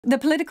The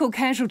political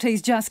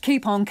casualties just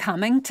keep on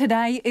coming.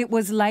 Today it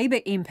was Labour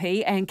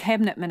MP and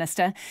Cabinet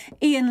Minister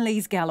Iain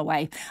Lees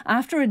Galloway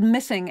after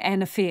admitting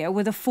an affair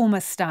with a former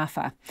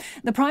staffer.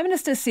 The Prime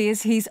Minister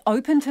says he's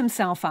opened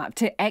himself up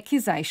to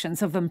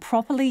accusations of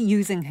improperly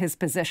using his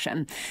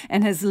position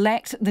and has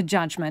lacked the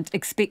judgement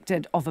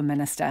expected of a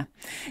minister.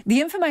 The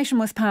information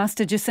was passed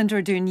to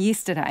Jacinda Ardern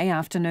yesterday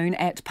afternoon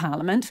at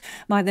Parliament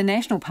by the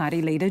National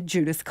Party leader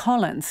Judith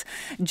Collins.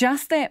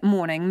 Just that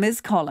morning, Ms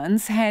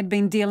Collins had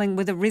been dealing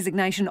with a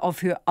resignation of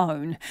her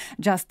own,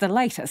 just the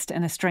latest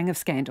in a string of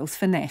scandals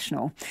for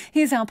National.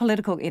 Here's our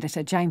political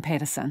editor, Jane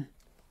Patterson.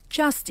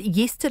 Just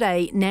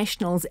yesterday,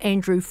 National's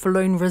Andrew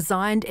Falloon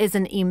resigned as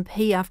an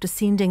MP after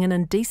sending an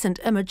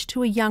indecent image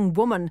to a young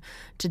woman.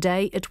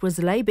 Today, it was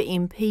Labour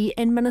MP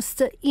and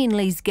Minister Iain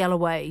Lees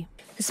Galloway.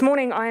 This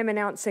morning I am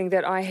announcing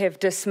that I have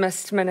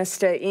dismissed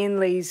Minister Iain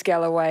Lees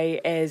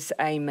Galloway as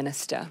a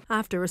minister.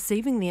 After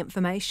receiving the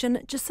information,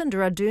 Jacinda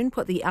Ardern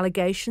put the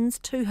allegations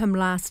to him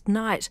last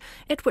night,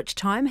 at which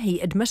time he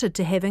admitted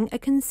to having a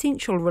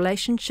consensual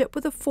relationship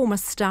with a former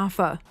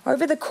staffer.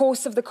 Over the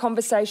course of the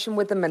conversation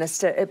with the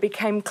minister, it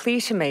became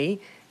clear to me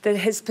that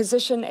his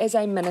position as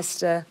a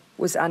minister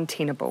was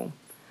untenable.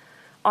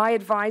 I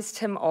advised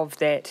him of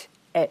that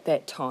at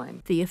that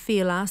time. The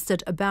affair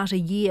lasted about a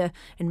year,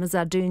 and Ms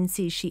Ardern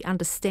says she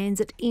understands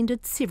it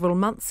ended several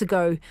months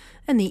ago.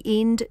 In the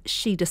end,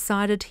 she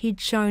decided he'd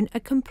shown a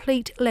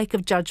complete lack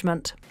of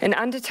judgement. In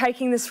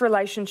undertaking this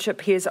relationship,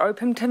 he has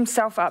opened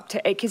himself up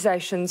to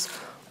accusations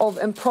of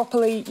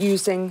improperly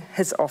using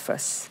his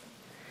office.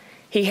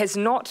 He has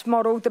not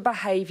modelled the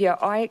behaviour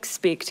I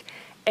expect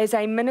as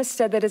a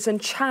minister that is in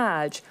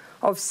charge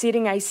of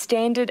setting a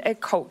standard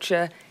at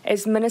culture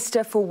as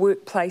Minister for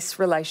Workplace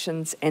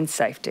Relations and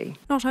Safety.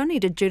 Not only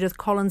did Judith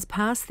Collins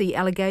pass the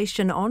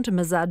allegation on to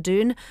Ms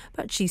Ardern,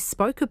 but she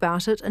spoke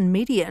about it in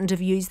media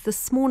interviews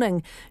this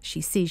morning.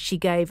 She says she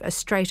gave a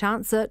straight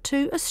answer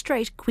to a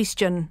straight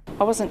question.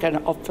 I wasn't going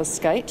to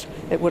obfuscate.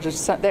 That would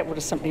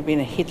have simply been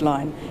a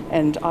headline,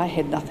 and I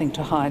had nothing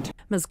to hide.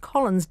 Ms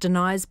Collins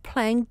denies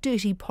playing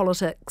dirty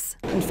politics.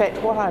 In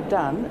fact, what I've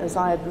done is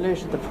I had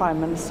alerted the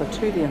Prime Minister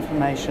to the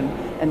information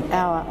an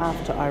hour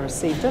after I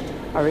received it.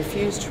 I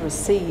refused to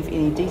receive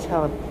any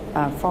detail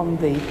from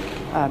the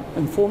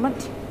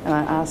informant, and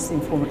I asked the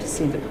informant to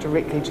send it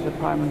directly to the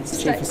Prime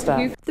Minister's Chief of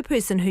Staff. The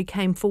person who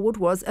came forward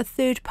was a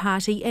third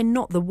party and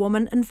not the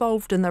woman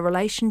involved in the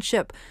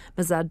relationship.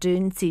 Ms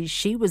Ardern says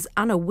she was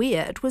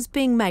unaware it was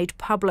being made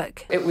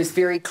public. It was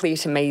very clear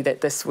to me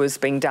that this was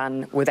being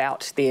done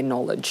without their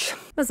knowledge.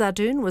 Ms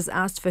Ardern was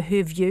asked for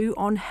her view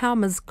on how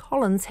Ms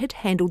Collins had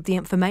handled the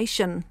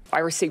information. I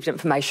received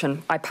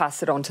information. I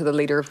passed it on to the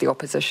Leader of the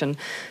Opposition.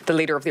 The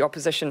Leader of the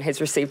Opposition has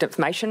received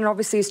information and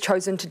obviously has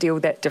chosen to deal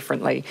with that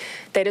differently.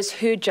 That is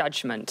her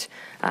judgement.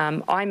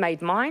 I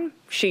made mine,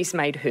 she's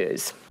made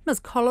hers. Ms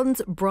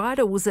Collins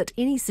bridles at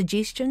any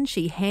suggestion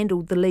she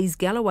handled the Lees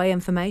Galloway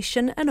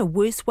information in a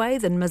worse way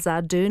than Ms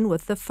Ardern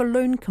with the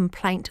Falloon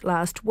complaint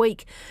last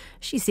week.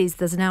 She says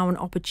there's now an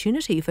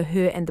opportunity for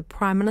her and the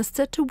Prime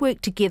Minister to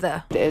work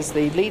together. As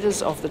the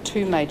leaders of the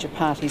two major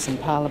parties in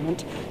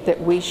Parliament,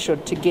 that we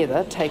should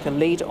together take a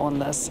lead on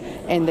this,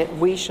 and that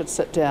we should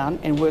sit down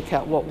and work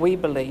out what we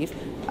believe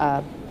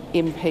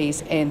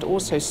MPs and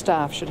also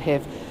staff should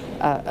have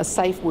a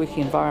safe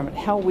working environment,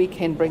 how we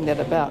can bring that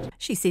about.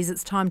 She says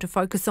it's time to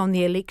focus on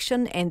the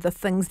election and the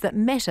things that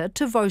matter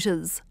to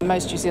voters.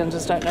 Most New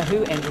Zealanders don't know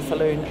who Andrew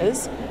Falloon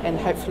is, and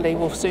hopefully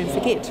will soon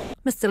forget.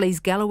 Mr Lees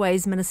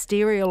Galloway's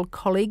ministerial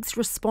colleagues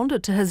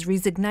responded to his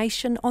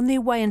resignation on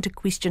their way into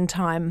question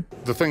time.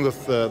 The thing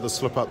with the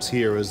slip-ups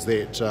here is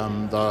that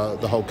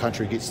the whole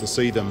country gets to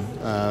see them.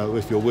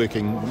 If you're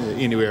working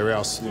anywhere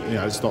else,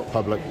 it's not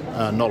public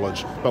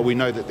knowledge. But we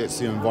know that that's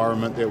the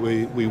environment that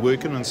we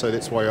work in, and so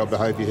that's why our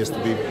behaviour has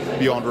to be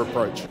beyond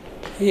reproach.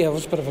 Yeah, it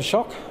was a bit of a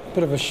shock,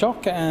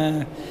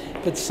 a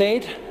bit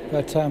sad,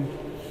 but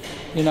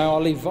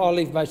I'll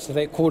leave most of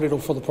that cordial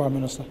for the Prime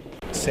Minister.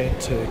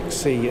 Sad to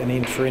see an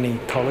end for any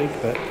colleague,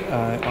 but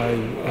I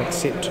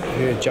accept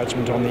her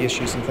judgement on the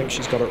issues and think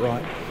she's got it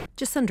right.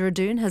 Jacinda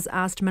Ardern has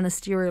asked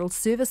ministerial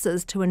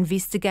services to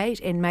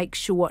investigate and make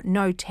sure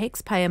no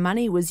taxpayer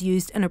money was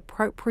used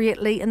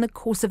inappropriately in the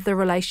course of the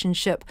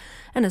relationship.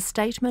 In a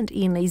statement,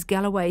 Iain Lees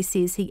Galloway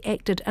says he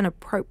acted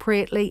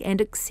inappropriately and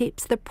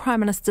accepts the Prime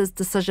Minister's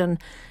decision.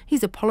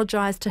 He's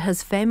apologised to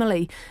his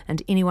family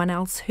and anyone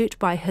else hurt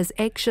by his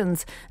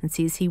actions and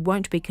says he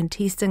won't be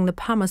contesting the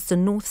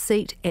Palmerston North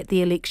seat at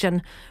the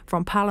election.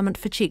 From Parliament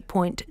for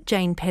Checkpoint,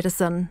 Jane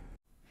Patterson.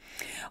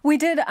 We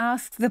did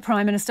ask the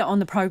Prime Minister on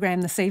the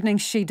programme this evening.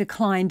 She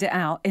declined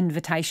our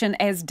invitation,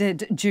 as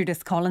did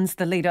Judith Collins,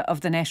 the leader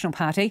of the National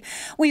Party.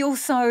 We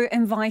also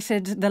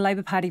invited the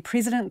Labour Party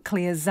President,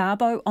 Claire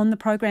Szabo, on the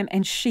programme,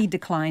 and she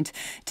declined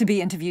to be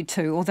interviewed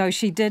too, although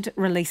she did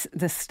release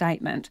this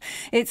statement.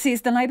 It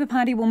says the Labour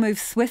Party will move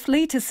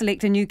swiftly to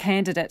select a new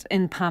candidate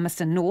in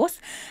Palmerston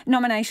North.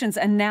 Nominations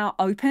are now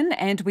open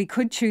and we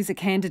could choose a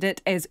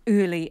candidate as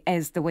early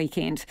as the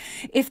weekend.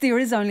 If there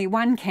is only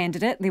one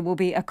candidate, there will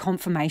be a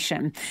confirmation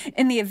election.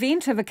 In the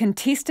event of a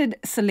contested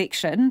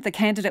selection, the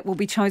candidate will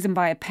be chosen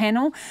by a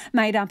panel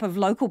made up of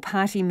local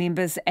party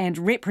members and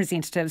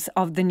representatives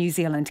of the New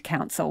Zealand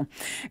Council.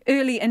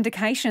 Early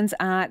indications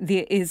are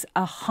there is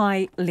a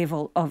high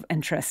level of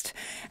interest.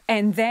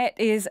 And that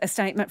is a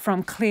statement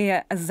from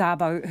Claire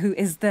Szabo, who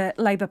is the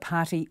Labour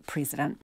Party president.